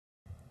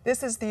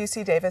This is the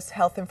UC Davis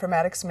Health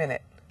Informatics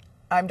Minute.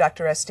 I'm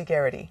Dr. Este,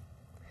 Geraghty.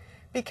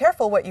 Be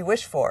careful what you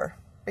wish for,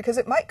 because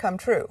it might come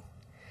true.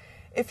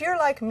 If you're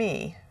like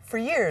me, for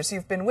years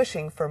you've been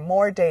wishing for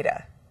more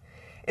data.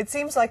 It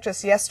seems like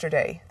just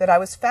yesterday that I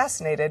was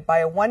fascinated by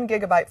a 1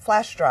 gigabyte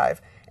flash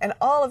drive and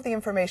all of the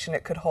information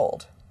it could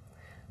hold.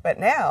 But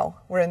now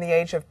we're in the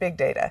age of big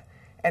data,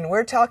 and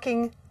we're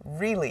talking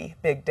really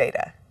big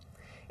data.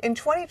 In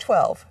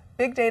 2012,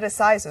 big data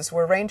sizes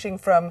were ranging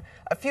from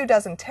a few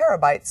dozen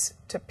terabytes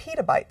to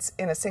petabytes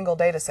in a single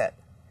dataset.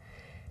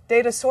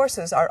 Data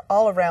sources are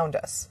all around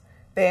us.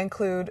 They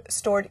include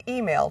stored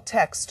email,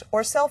 text,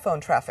 or cell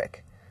phone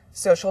traffic,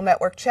 social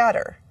network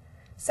chatter,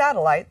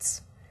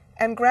 satellites,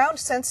 and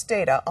ground-sense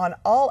data on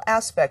all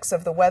aspects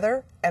of the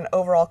weather and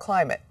overall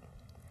climate.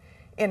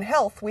 In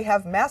health, we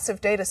have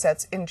massive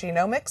datasets in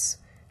genomics,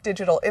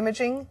 digital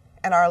imaging,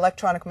 and our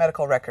electronic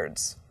medical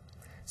records.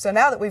 So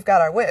now that we've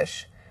got our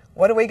wish,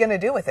 what are we going to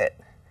do with it?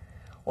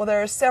 Well,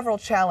 there are several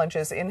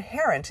challenges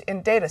inherent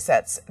in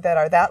datasets that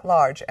are that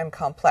large and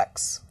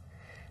complex.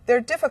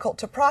 They're difficult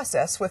to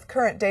process with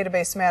current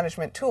database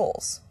management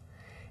tools.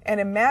 And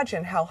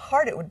imagine how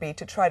hard it would be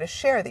to try to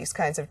share these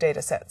kinds of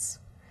datasets.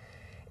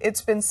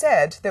 It's been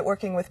said that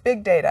working with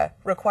big data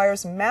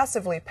requires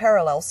massively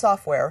parallel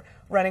software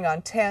running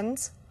on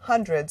tens,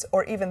 hundreds,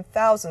 or even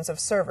thousands of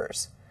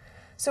servers.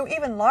 So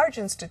even large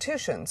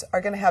institutions are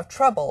going to have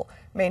trouble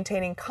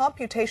maintaining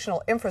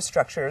computational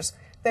infrastructures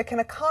that can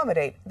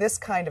accommodate this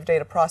kind of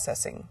data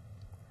processing.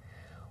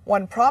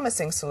 One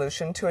promising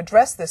solution to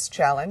address this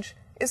challenge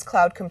is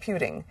cloud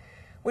computing,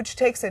 which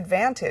takes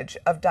advantage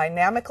of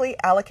dynamically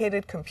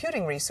allocated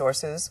computing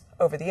resources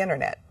over the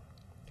internet.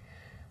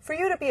 For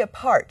you to be a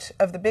part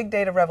of the big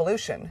data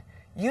revolution,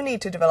 you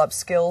need to develop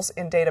skills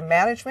in data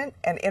management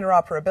and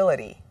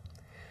interoperability.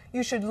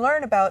 You should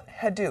learn about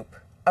Hadoop,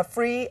 a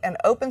free and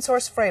open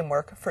source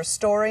framework for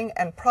storing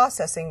and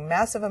processing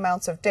massive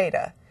amounts of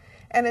data,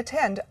 and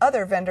attend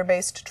other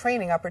vendor-based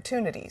training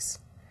opportunities.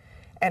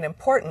 And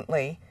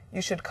importantly,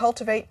 you should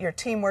cultivate your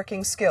team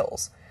working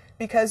skills,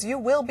 because you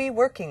will be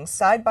working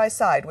side by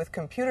side with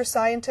computer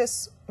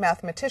scientists,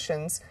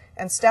 mathematicians,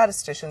 and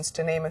statisticians,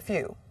 to name a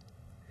few.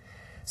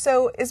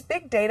 So, is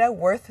big data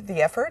worth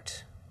the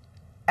effort?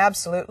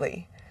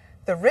 Absolutely.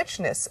 The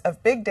richness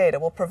of big data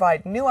will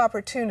provide new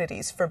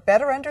opportunities for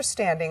better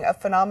understanding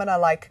of phenomena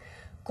like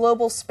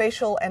global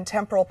spatial and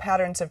temporal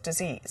patterns of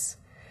disease.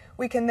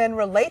 We can then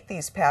relate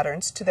these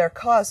patterns to their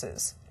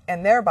causes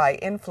and thereby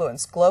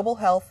influence global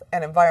health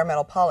and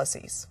environmental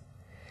policies.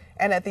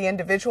 And at the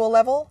individual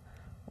level,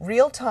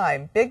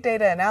 real-time big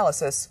data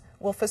analysis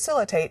will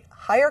facilitate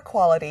higher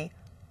quality,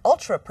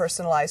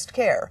 ultra-personalized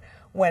care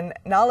when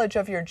knowledge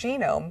of your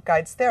genome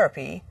guides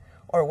therapy,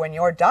 or when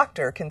your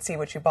doctor can see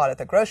what you bought at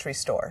the grocery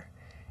store.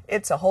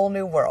 It's a whole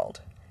new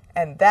world.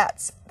 And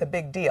that's the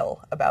big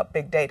deal about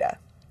big data.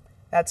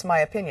 That's my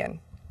opinion.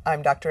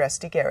 I'm Dr.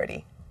 Este,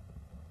 Geraghty.